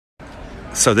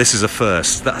So this is a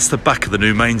first. That's the back of the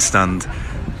new main stand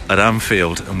at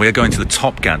Anfield, and we're going to the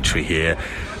top gantry here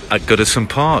at Goodison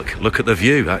Park. Look at the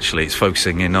view. Actually, it's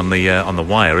focusing in on the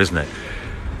wire, isn't it?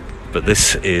 But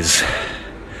this is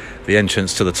the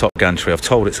entrance to the top gantry. I've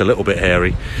told it's a little bit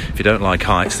hairy. If you don't like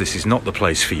heights, this is not the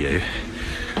place for you.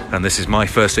 And this is my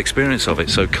first experience of it,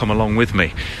 so come along with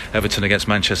me. Everton against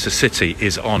Manchester City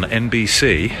is on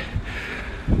NBC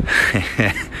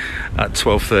at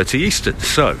 12:30 Eastern.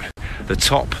 So,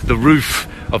 the roof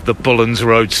of the Bullens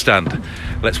Road stand.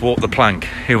 Let's walk the plank.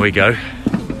 Here we go.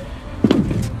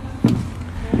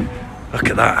 Look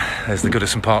at that. There's the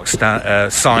Goodison Park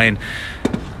sign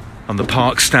on the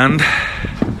park stand.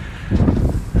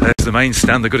 There's the main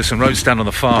stand, the Goodison Road stand on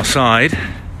the far side.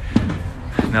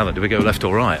 Now then, do we go left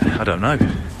or right? I don't know.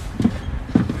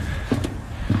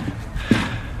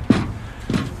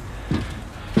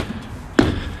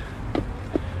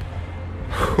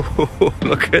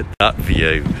 Look at that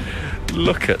view.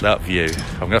 Look at that view.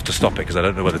 I'm going to have to stop it because I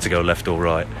don't know whether to go left or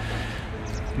right.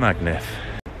 Magnif.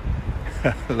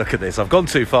 Look at this. I've gone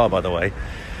too far, by the way.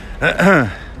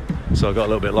 So I got a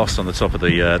little bit lost on the top of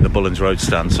the Bullens Road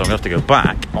stand, so I'm going to have to go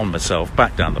back on myself,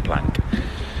 back down the plank.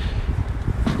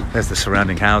 There's the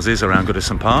surrounding houses around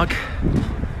Goodison Park.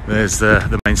 There's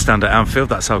the main stand at Anfield.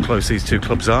 That's how close these two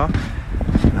clubs are.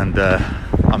 And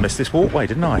I missed this walkway,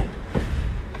 didn't I?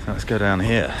 So let's go down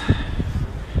here.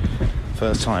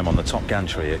 First time on the top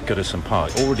gantry at Goodison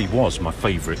Park. Already was my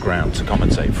favourite ground to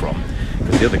commentate from,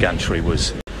 because the other gantry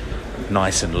was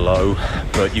nice and low,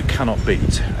 but you cannot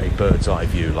beat a bird's eye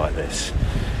view like this.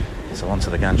 So onto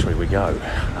the gantry we go.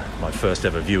 My first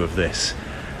ever view of this.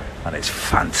 And it's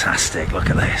fantastic.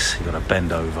 Look at this. You've got to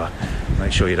bend over.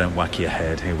 Make sure you don't whack your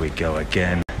head. Here we go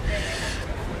again.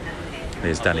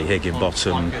 There's Danny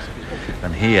Higginbottom.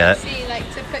 And here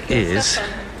is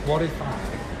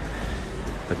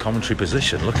the commentary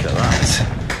position. Look at that.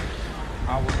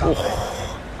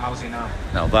 Oh.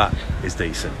 Now that is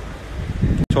decent.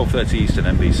 12:30 Eastern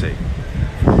NBC.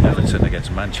 Everton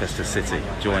against Manchester City.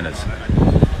 Join us.